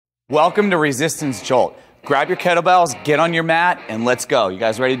Welcome to Resistance Jolt. Grab your kettlebells, get on your mat, and let's go. You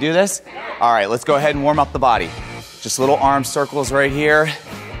guys ready to do this? All right, let's go ahead and warm up the body. Just little arm circles right here.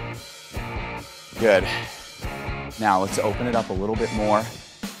 Good. Now let's open it up a little bit more.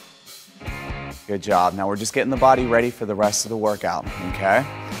 Good job. Now we're just getting the body ready for the rest of the workout, okay?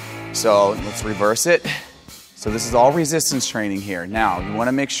 So let's reverse it. So this is all resistance training here. Now, you want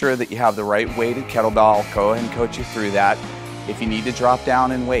to make sure that you have the right weighted kettlebell. I'll go ahead and coach you through that. If you need to drop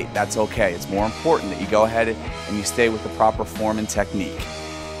down in weight, that's okay. It's more important that you go ahead and you stay with the proper form and technique.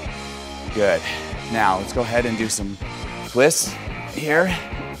 Good. Now, let's go ahead and do some twists here.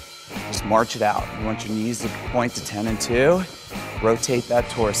 Just march it out. You want your knees to point to 10 and 2. Rotate that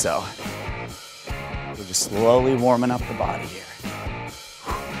torso. We're just slowly warming up the body here.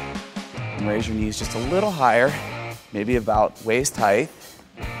 And raise your knees just a little higher, maybe about waist height.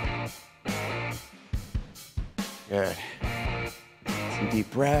 Good. Some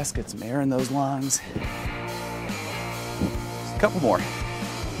deep breaths, get some air in those lungs. Just a couple more.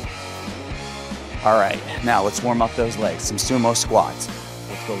 All right, now let's warm up those legs. Some sumo squats.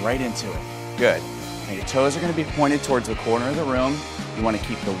 Let's go right into it. Good. Now your toes are going to be pointed towards the corner of the room. You want to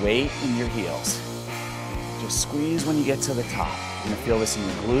keep the weight in your heels. Just squeeze when you get to the top. You're going to feel this in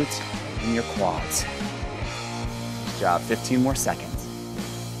your glutes and your quads. Good job. 15 more seconds.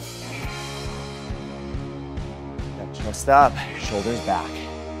 Chest up, shoulders back.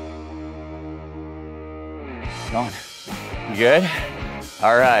 Going. You good?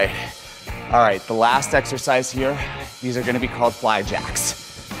 All right. All right, the last exercise here, these are gonna be called fly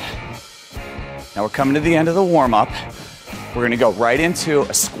jacks. Now we're coming to the end of the warm-up. We're gonna go right into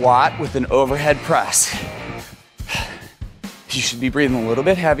a squat with an overhead press. You should be breathing a little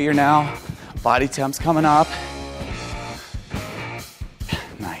bit heavier now. Body temp's coming up.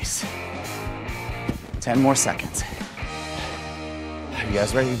 Nice. 10 more seconds. You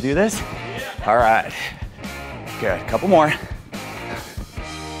guys ready to do this? Yeah. All right. Good. Couple more.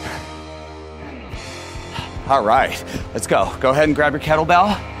 All right. Let's go. Go ahead and grab your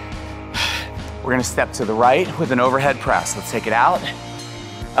kettlebell. We're going to step to the right with an overhead press. Let's take it out.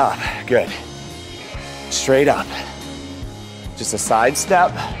 Up. Good. Straight up. Just a side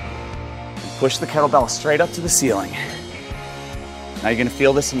step. Push the kettlebell straight up to the ceiling. Now you're going to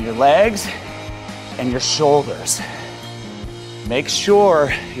feel this in your legs and your shoulders. Make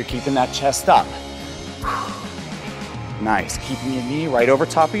sure you're keeping that chest up. Nice. Keeping your knee right over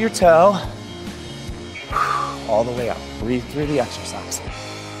top of your toe. All the way up. Breathe through the exercise.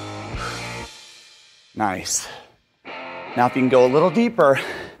 Nice. Now if you can go a little deeper,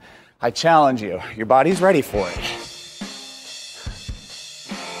 I challenge you. Your body's ready for it.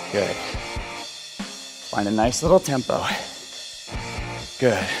 Good. Find a nice little tempo.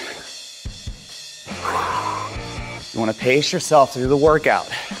 Good. You want to pace yourself through the workout.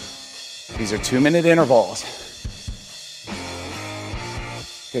 These are 2-minute intervals.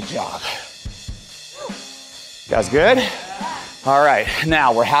 Good job. You guys good? All right,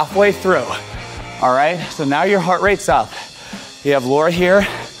 now we're halfway through. All right, so now your heart rate's up. You have Laura here.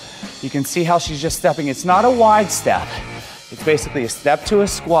 You can see how she's just stepping. It's not a wide step. It's basically a step to a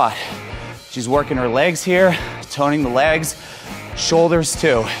squat. She's working her legs here, toning the legs, shoulders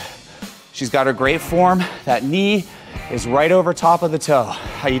too. She's got her great form. That knee is right over top of the toe.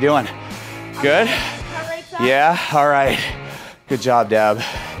 How you doing? Good? Yeah, all right. Good job, Deb.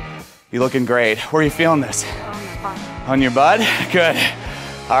 You're looking great. Where are you feeling this? On your butt? Good.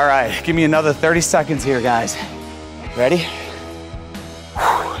 All right, give me another 30 seconds here, guys. Ready?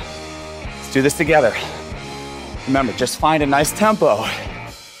 Let's do this together. Remember, just find a nice tempo.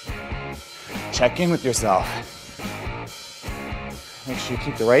 Check in with yourself. Make sure you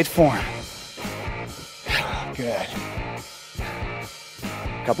keep the right form. Good.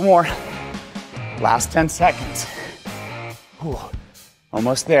 Couple more. Last 10 seconds. Whew.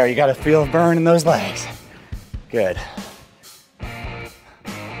 Almost there. You gotta feel a burn in those legs. Good.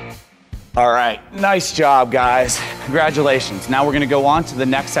 All right, nice job, guys. Congratulations. Now we're gonna go on to the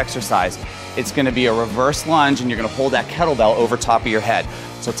next exercise. It's gonna be a reverse lunge and you're gonna hold that kettlebell over top of your head.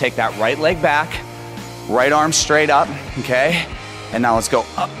 So take that right leg back, right arm straight up, okay? And now let's go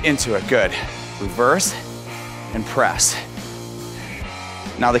up into it, good. Reverse and press.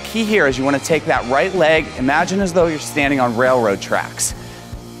 Now the key here is you want to take that right leg, imagine as though you're standing on railroad tracks.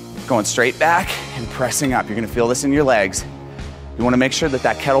 Going straight back and pressing up. You're going to feel this in your legs. You want to make sure that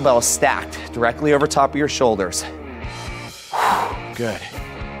that kettlebell is stacked directly over top of your shoulders. Good.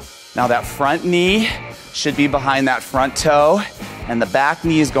 Now that front knee should be behind that front toe and the back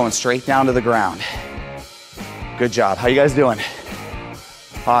knee is going straight down to the ground. Good job. How you guys doing?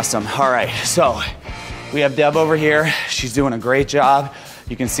 Awesome. All right, so we have Deb over here. She's doing a great job.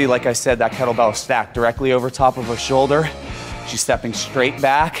 You can see, like I said, that kettlebell is stacked directly over top of her shoulder. She's stepping straight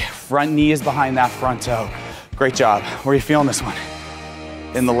back. Front knee is behind that front toe. Great job. Where are you feeling this one?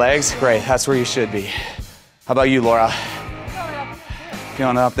 In the legs? Great, that's where you should be. How about you, Laura?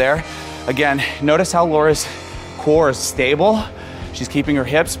 Feeling it up there? Again, notice how Laura's core is stable. She's keeping her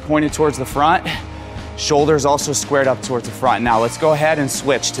hips pointed towards the front. Shoulders also squared up towards the front. Now let's go ahead and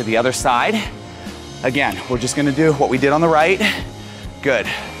switch to the other side. Again, we're just gonna do what we did on the right. Good.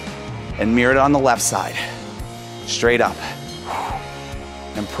 And mirror it on the left side. Straight up.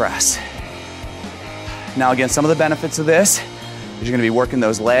 And press. Now again, some of the benefits of this is you're gonna be working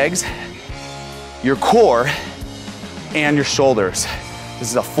those legs, your core, and your shoulders. This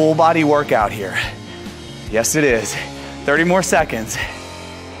is a full body workout here. Yes, it is. 30 more seconds.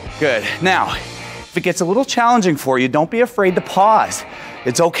 Good. Now, if it gets a little challenging for you, don't be afraid to pause.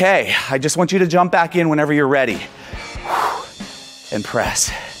 It's okay. I just want you to jump back in whenever you're ready. And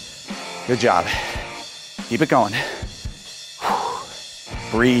press. Good job. Keep it going.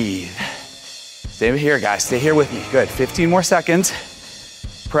 Breathe. Stay here, guys. Stay here with me. Good. 15 more seconds.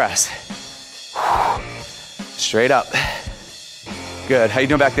 Press. Straight up. Good. How you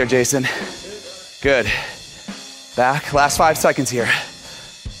doing back there, Jason? Good. Back. Last 5 seconds here.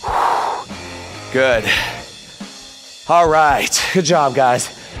 Good. All right. Good job, guys.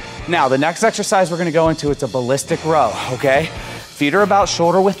 Now, the next exercise we're gonna go into, it's a ballistic row, okay? Feet are about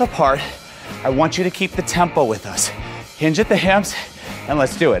shoulder width apart. I want you to keep the tempo with us. Hinge at the hips, and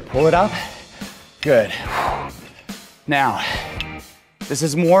let's do it. Pull it up. Good. Now, this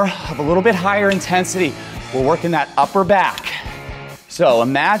is more of a little bit higher intensity. We're working that upper back. So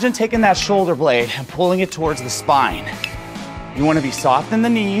imagine taking that shoulder blade and pulling it towards the spine. You wanna be soft in the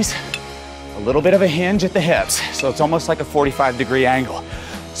knees, a little bit of a hinge at the hips. So it's almost like a 45-degree angle.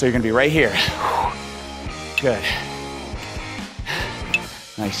 So you're gonna be right here. Good.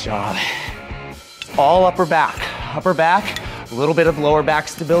 Nice job. All upper back. Upper back, a little bit of lower back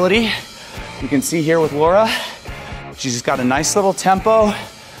stability. You can see here with Laura, she's just got a nice little tempo.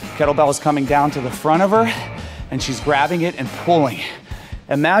 Kettlebell is coming down to the front of her, and she's grabbing it and pulling.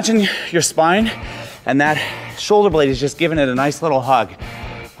 Imagine your spine, and that shoulder blade is just giving it a nice little hug.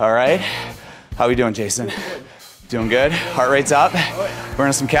 All right? How are we doing, Jason? Doing good? Heart rate's up?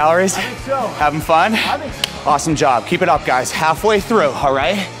 Burning some calories? I think so. Having fun? I think so. Awesome job. Keep it up, guys. Halfway through, all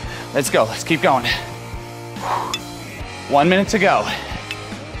right? Let's go. Let's keep going. 1 minute to go.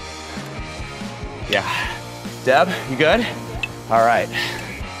 Yeah. Deb, you good? All right.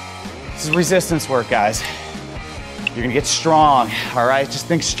 This is resistance work, guys. You're gonna get strong, all right? Just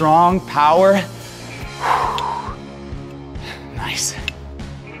think strong, power. Nice.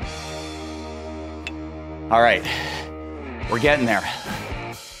 All right, we're getting there.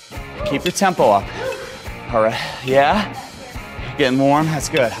 Keep your tempo up. All right, yeah? Getting warm, that's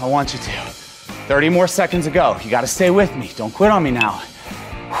good. I want you to. 30 more seconds to go. You gotta stay with me. Don't quit on me now.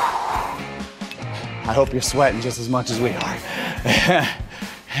 I hope you're sweating just as much as we are.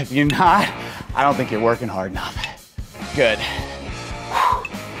 If you're not, I don't think you're working hard enough. Good.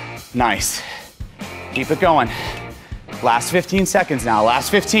 Nice. Keep it going. Last 15 seconds now, last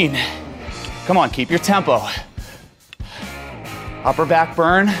 15. Come on, keep your tempo. Upper back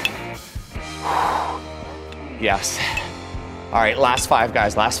burn. Yes. All right, last 5,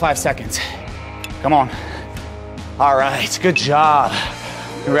 guys, last 5 seconds. Come on. All right, good job.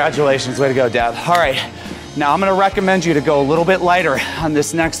 Congratulations, way to go, Deb. All right, now I'm gonna recommend you to go a little bit lighter on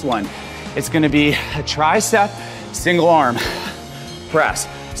this next one. It's gonna be a tricep, single arm press.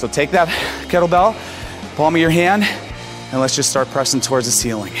 So take that kettlebell, palm of your hand, and let's just start pressing towards the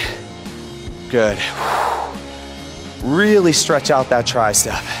ceiling. Good. Really stretch out that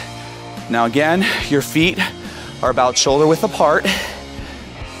tricep. Now again, your feet are about shoulder width apart.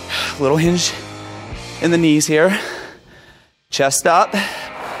 Little hinge in the knees here. Chest up.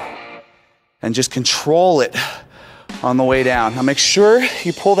 And just control it on the way down. Now make sure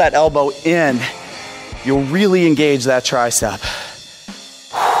you pull that elbow in. You'll really engage that tricep.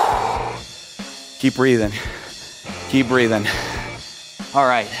 Keep breathing. Keep breathing. All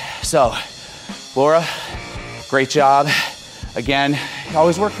right, so Laura, great job. Again,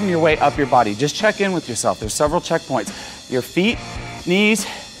 always work from your way up your body. Just check in with yourself. There's several checkpoints. Your feet, knees,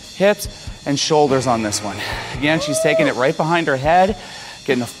 hips, and shoulders on this one. Again, she's taking it right behind her head,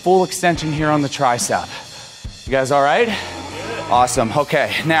 getting a full extension here on the tricep. You guys all right? Awesome,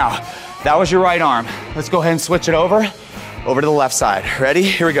 okay. Now, that was your right arm. Let's go ahead and switch it over to the left side. Ready?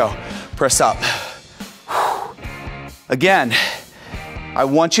 Here we go. Press up. Again, I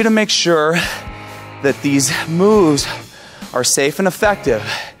want you to make sure that these moves are safe and effective.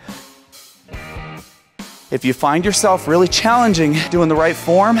 If you find yourself really challenging doing the right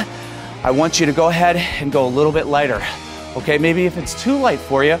form, I want you to go ahead and go a little bit lighter. Okay, maybe if it's too light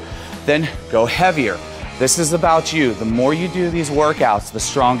for you, then go heavier. This is about you. The more you do these workouts, the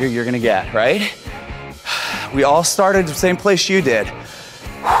stronger you're gonna get, right? We all started the same place you did.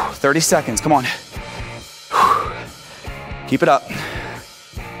 30 seconds, come on. Keep it up.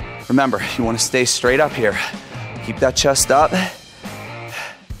 Remember, you wanna stay straight up here. Keep that chest up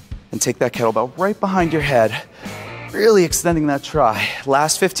and take that kettlebell right behind your head, really extending that tri.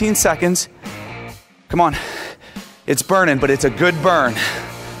 Last 15 seconds. Come on. It's burning, but it's a good burn.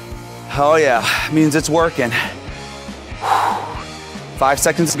 Oh yeah, means it's working. 5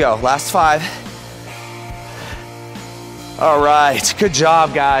 seconds to go, last 5. All right, good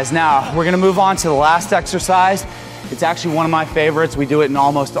job, guys. Now, we're gonna move on to the last exercise. It's actually one of my favorites. We do it in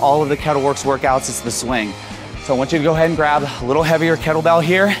almost all of the KettleWorX workouts. It's the swing. So I want you to go ahead and grab a little heavier kettlebell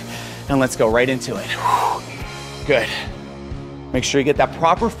here, and let's go right into it. Good. Make sure you get that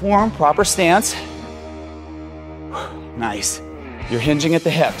proper form, proper stance. Nice. You're hinging at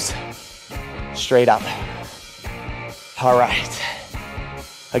the hips. Straight up. All right.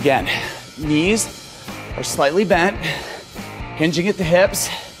 Again, knees are slightly bent, hinging at the hips.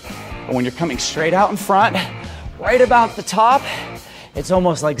 And when you're coming straight out in front, right about the top, it's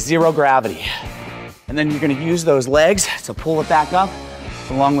almost like zero gravity. And then you're gonna use those legs to pull it back up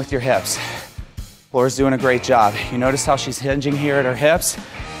along with your hips. Laura's doing a great job. You notice how she's hinging here at her hips?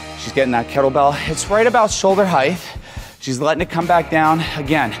 She's getting that kettlebell. It's right about shoulder height. She's letting it come back down.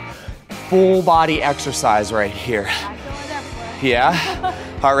 Again, full body exercise right here. Yeah?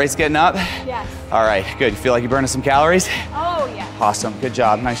 Heart rate's getting up? Yes. All right, good. You feel like you're burning some calories? Oh, yeah. Awesome, good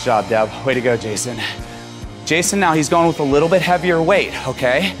job. Nice job, Deb. Way to go, Jason. Jason, now he's going with a little bit heavier weight,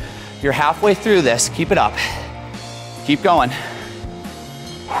 okay? You're halfway through this. Keep it up. Keep going.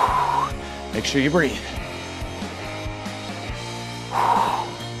 Make sure you breathe.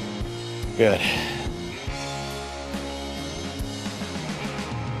 Good.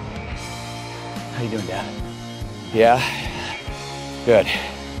 How you doing, Dad? Yeah? Good.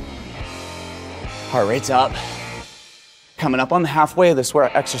 Heart rate's up. Coming up on the halfway of this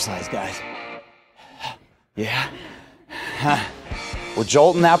exercise, guys. Yeah? We're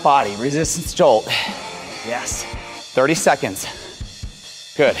jolting that body. Resistance jolt. Yes. 30 seconds.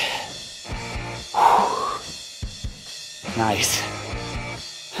 Good. Nice.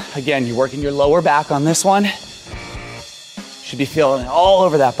 Again, you're working your lower back on this one. Should be feeling it all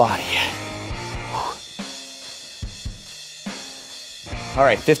over that body. All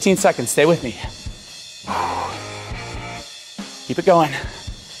right, 15 seconds, stay with me. Keep it going.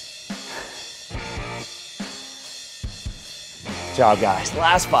 Good job, guys.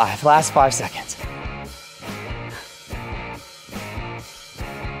 Last 5 seconds.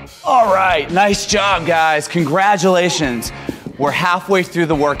 All right, nice job, guys. Congratulations. We're halfway through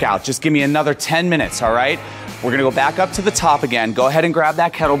the workout. Just give me another 10 minutes, all right? We're gonna go back up to the top again. Go ahead and grab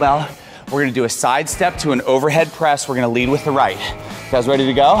that kettlebell. We're gonna do a side step to an overhead press. We're gonna lead with the right. You guys ready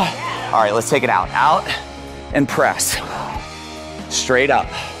to go? All right, let's take it out. Out and press. Straight up.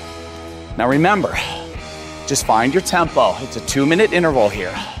 Now remember, just find your tempo. It's a 2-minute interval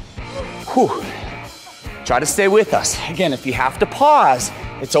here. Whew. Try to stay with us. Again, if you have to pause,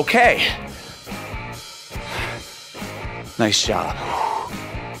 it's okay. Nice job.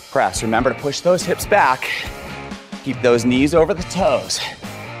 Press. Remember to push those hips back. Keep those knees over the toes.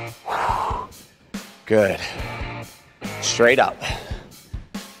 Good. Straight up.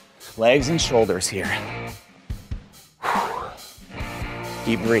 Legs and shoulders here.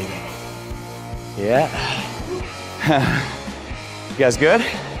 Keep breathing. Yeah. You guys good?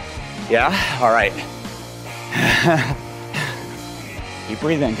 Yeah? All right. Keep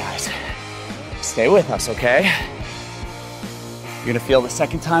breathing, guys. Stay with us, okay? You're gonna feel the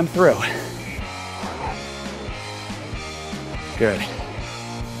second time through. Good.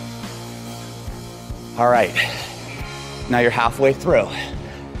 All right. Now you're halfway through.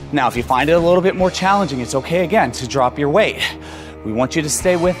 Now, if you find it a little bit more challenging, it's okay again to drop your weight. We want you to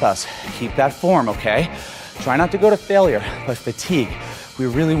stay with us. Keep that form, okay? Try not to go to failure, but fatigue. We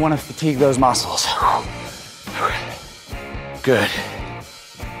really want to fatigue those muscles. Good.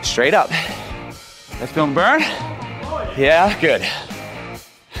 Straight up. Let's feel them burn. Yeah, good.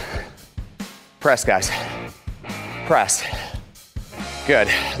 Press, guys. Press. Good.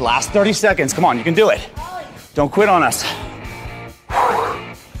 Last 30 seconds. Come on, you can do it. Don't quit on us.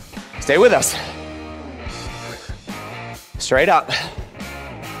 Stay with us. Straight up.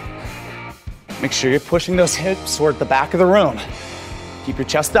 Make sure you're pushing those hips toward the back of the room. Keep your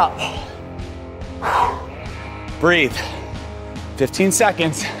chest up. Breathe. 15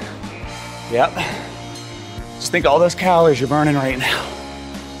 seconds. Yep. Just think all those calories you're burning right now.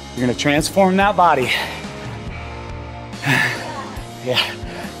 You're gonna transform that body. Yeah,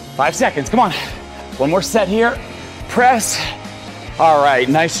 5 seconds, come on. One more set here, press. All right,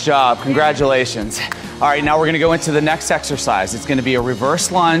 nice job, congratulations. All right, now we're gonna go into the next exercise. It's gonna be a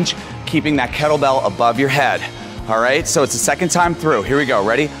reverse lunge, keeping that kettlebell above your head. All right, so it's the second time through. Here we go,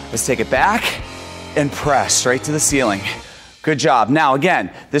 ready? Let's take it back and press straight to the ceiling. Good job. Now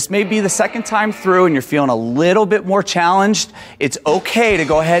again, this may be the second time through and you're feeling a little bit more challenged. It's okay to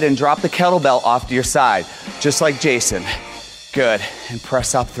go ahead and drop the kettlebell off to your side, just like Jason. Good, and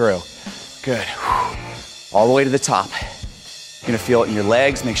press up through. Good, all the way to the top. You're gonna feel it in your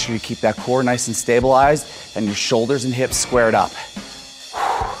legs. Make sure you keep that core nice and stabilized and your shoulders and hips squared up.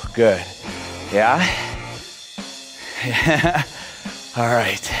 Good, yeah? Yeah. All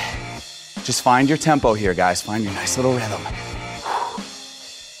right. Just find your tempo here, guys. Find your nice little rhythm.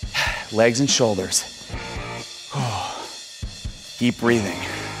 Legs and shoulders. Keep breathing.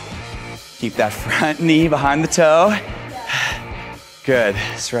 Keep that front knee behind the toe. Good,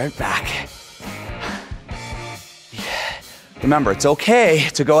 straight back. Remember, it's okay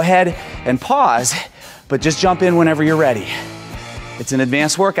to go ahead and pause, but just jump in whenever you're ready. It's an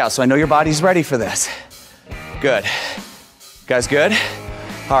advanced workout, so I know your body's ready for this. Good. Guys, good?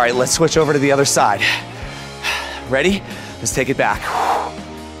 All right, let's switch over to the other side. Ready? Let's take it back.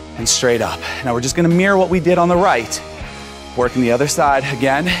 And straight up. Now we're just gonna mirror what we did on the right. Working the other side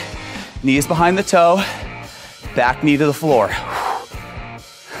again. Knees behind the toe, back knee to the floor.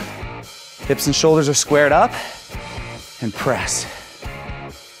 Hips and shoulders are squared up, and press.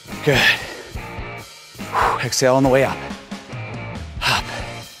 Good. Exhale on the way up. Up.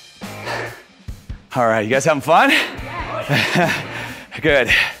 All right, you guys having fun? Good.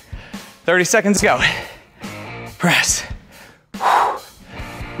 30 seconds to go. Press.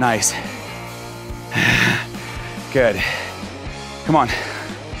 Nice. Good. Come on.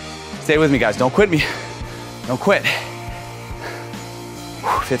 Stay with me, guys. Don't quit me. Don't quit.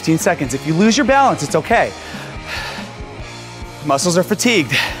 15 seconds. If you lose your balance, it's okay. Muscles are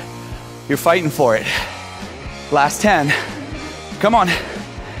fatigued. You're fighting for it. Last 10. Come on.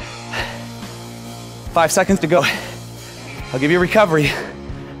 5 seconds to go. I'll give you a recovery.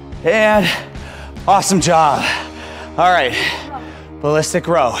 And awesome job. All right, ballistic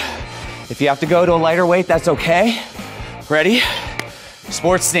row. If you have to go to a lighter weight, that's okay. Ready?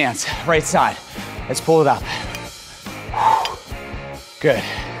 Sports stance, right side. Let's pull it up. Good.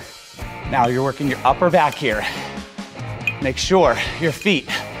 Now you're working your upper back here. Make sure your feet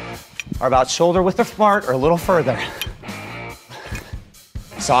are about shoulder width apart or a little further.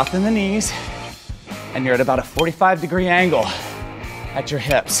 Soften the knees, and you're at about a 45-degree angle at your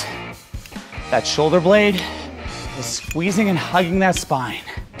hips. That shoulder blade is squeezing and hugging that spine.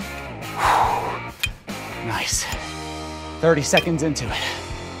 Nice. 30 seconds into it.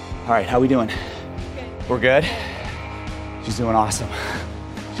 All right, how we doing? We're good? She's doing awesome.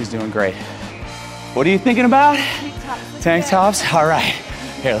 She's doing great. What are you thinking about? Tank tops? All right.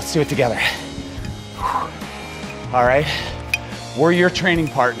 Here, let's do it together. All right. We're your training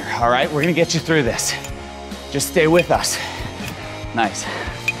partner, all right? We're gonna get you through this. Just stay with us. Nice.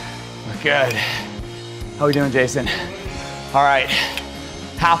 Good. How we doing, Jason? All right.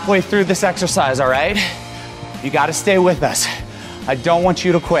 Halfway through this exercise, all right? You gotta stay with us. I don't want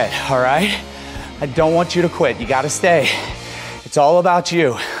you to quit, all right? I don't want you to quit. You gotta stay. It's all about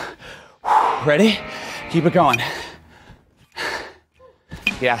you. Ready? Keep it going.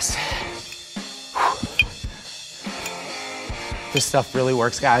 Yes. This stuff really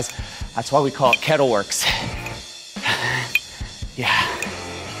works, guys. That's why we call it KettleWorX. Yeah.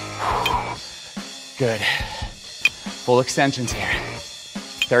 Good. Full extensions here.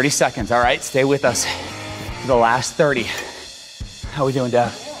 30 seconds, all right? Stay with us for the last 30. How we doing,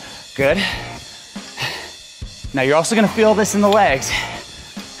 Deb? Good. Now you're also gonna feel this in the legs,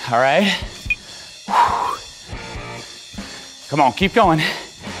 all right? Come on, keep going.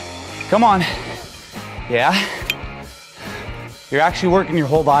 Come on. Yeah. You're actually working your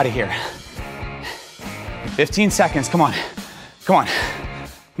whole body here. 15 seconds, come on. Come on.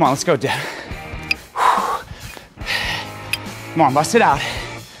 Come on, let's go, Deb. Come on, bust it out.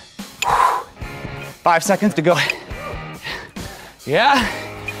 5 seconds to go. Yeah?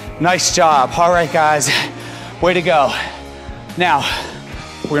 Nice job. All right, guys. Way to go. Now,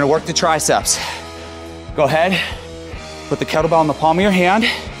 we're gonna work the triceps. Go ahead, put the kettlebell in the palm of your hand.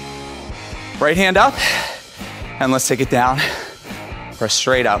 Right hand up, and let's take it down. Press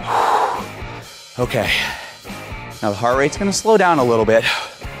straight up. Okay. Now the heart rate's gonna slow down a little bit.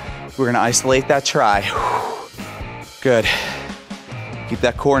 We're gonna isolate that tri. Good. Keep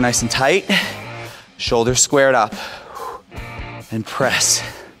that core nice and tight. Shoulders squared up. And press.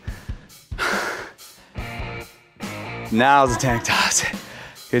 Now's the tank toss.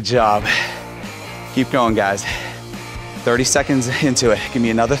 Good job. Keep going, guys. 30 seconds into it. Give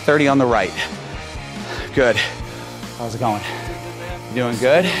me another 30 on the right. Good. How's it going? You doing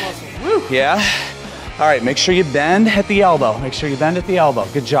good? Yeah? All right, make sure you bend at the elbow. Make sure you bend at the elbow.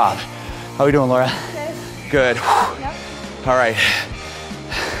 Good job. How are we doing, Laura? Good. All right.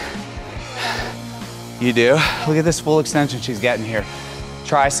 You do. Look at this full extension she's getting here.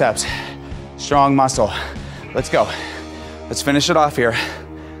 Triceps, strong muscle. Let's go. Let's finish it off here.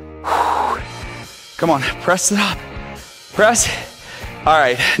 Come on, press it up. Press. All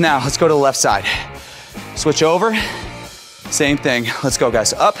right, now let's go to the left side. Switch over. Same thing. Let's go,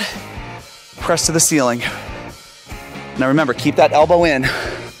 guys. Up. Press to the ceiling. Now remember, keep that elbow in.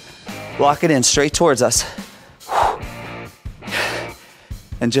 Lock it in straight towards us.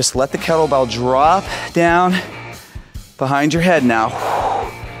 And just let the kettlebell drop down behind your head now.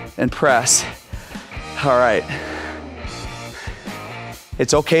 And press. All right.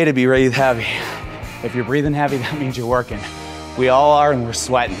 It's okay to be breathing heavy. If you're breathing heavy, that means you're working. We all are, and we're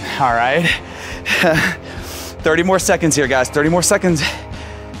sweating, all right? 30 more seconds here, guys, 30 more seconds.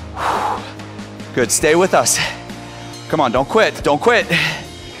 Good, stay with us. Come on, don't quit, don't quit.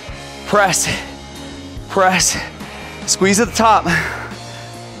 Press, press, squeeze at the top.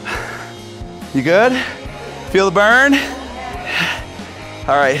 You good? Feel the burn?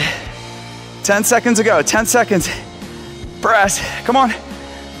 All right, 10 seconds to go, 10 seconds. Press, come on,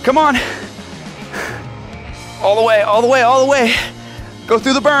 come on. All the way, all the way, all the way. Go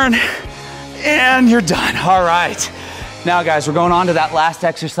through the burn, and you're done. All right. Now, guys, we're going on to that last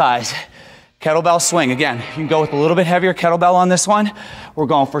exercise. Kettlebell swing. Again, you can go with a little bit heavier kettlebell on this one. We're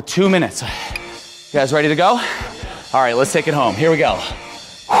going for 2 minutes. You guys ready to go? All right, let's take it home. Here we go.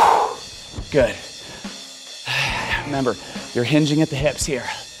 Good. Remember, you're hinging at the hips here,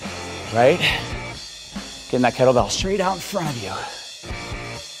 right? Getting that kettlebell straight out in front of you.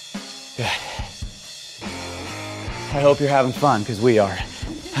 Good. I hope you're having fun, because we are.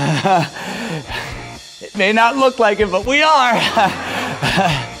 It may not look like it, but we are.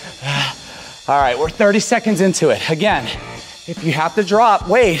 All right, we're 30 seconds into it. Again, if you have to drop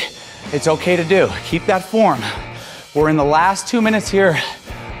weight, it's okay to do. Keep that form. We're in the last 2 minutes here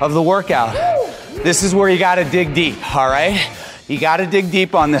of the workout. This is where you gotta dig deep, all right? You gotta dig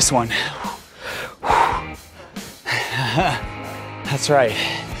deep on this one. That's right.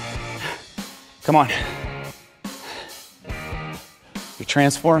 Come on. You're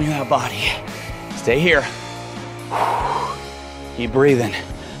transforming that body. Stay here. Keep breathing.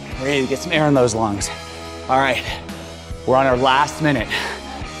 Breathe, get some air in those lungs. All right, we're on our last minute.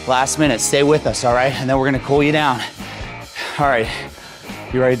 Last minute, stay with us, all right? And then we're gonna cool you down. All right,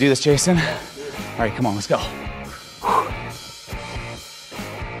 you ready to do this, Jason? All right, come on, let's go.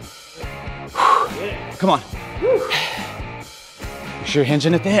 Come on. Make sure you're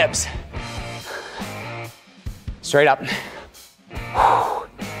hinging at the hips. Straight up.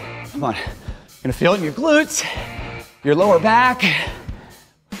 Come on. You're gonna feel it in your glutes, your lower back.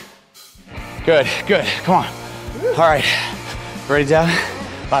 Good, good, come on. All right, ready down?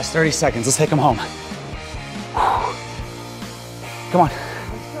 Last 30 seconds, let's take them home. Come on.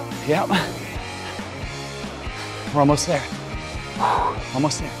 Yep. We're almost there.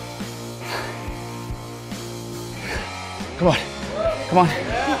 Almost there. Come on, come on.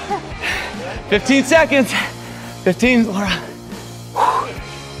 15 seconds. 15, Laura.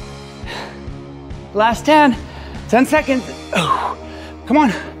 Last 10. 10 seconds. Come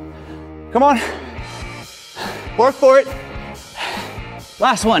on. Come on. Work for it.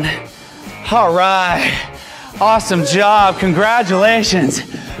 Last one. All right. Awesome job. Congratulations.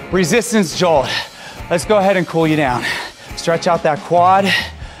 Resistance Jolt. Let's go ahead and cool you down. Stretch out that quad.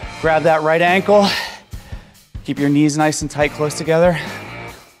 Grab that right ankle. Keep your knees nice and tight, close together.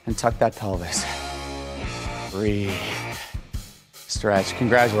 And tuck that pelvis. Breathe. Stretch.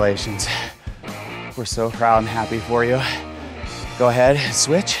 Congratulations. We're so proud and happy for you. Go ahead and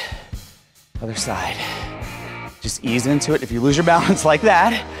switch. Other side. Just ease into it. If you lose your balance like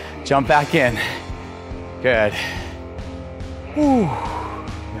that, jump back in. Good. Woo.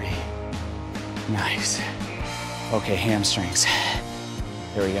 Breathe. Nice. Okay, hamstrings.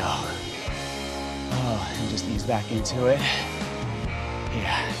 Here we go. Oh, and just ease back into it.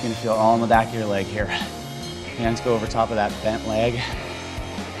 Yeah, you're gonna feel it all in the back of your leg here. Hands go over top of that bent leg.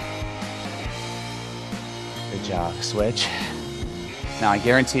 Good job, switch. Now I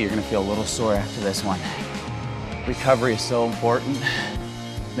guarantee you're gonna feel a little sore after this one. Recovery is so important.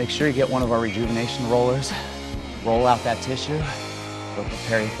 Make sure you get one of our rejuvenation rollers. Roll out that tissue. It'll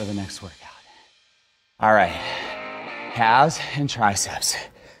prepare you for the next workout. All right, calves and triceps.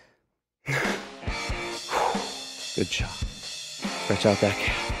 Good job. Stretch out that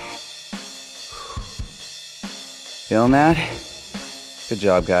calf. Feeling that? Good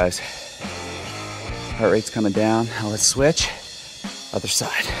job, guys. Heart rate's coming down. Now let's switch. Other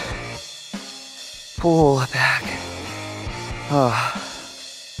side. Pull it back.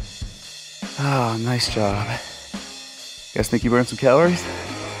 Oh, nice job. You guys think you burned some calories?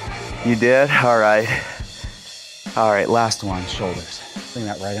 You did? All right. All right, last one, shoulders. Bring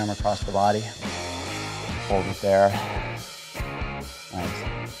that right arm across the body. Hold it there.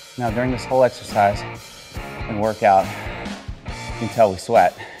 Nice. Now, during this whole exercise and workout, you can tell we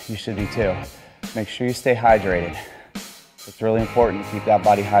sweat. You should be too. Make sure you stay hydrated. It's really important to keep that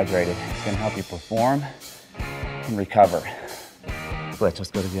body hydrated. It's gonna help you perform and recover. Switch,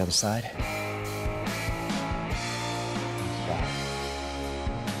 let's go to the other side.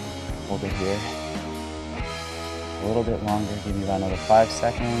 Hold it here. A little bit longer, give you about another 5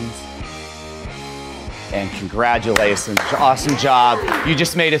 seconds. And congratulations, awesome job. You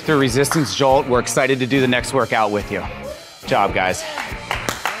just made it through resistance jolt. We're excited to do the next workout with you. Good job, guys.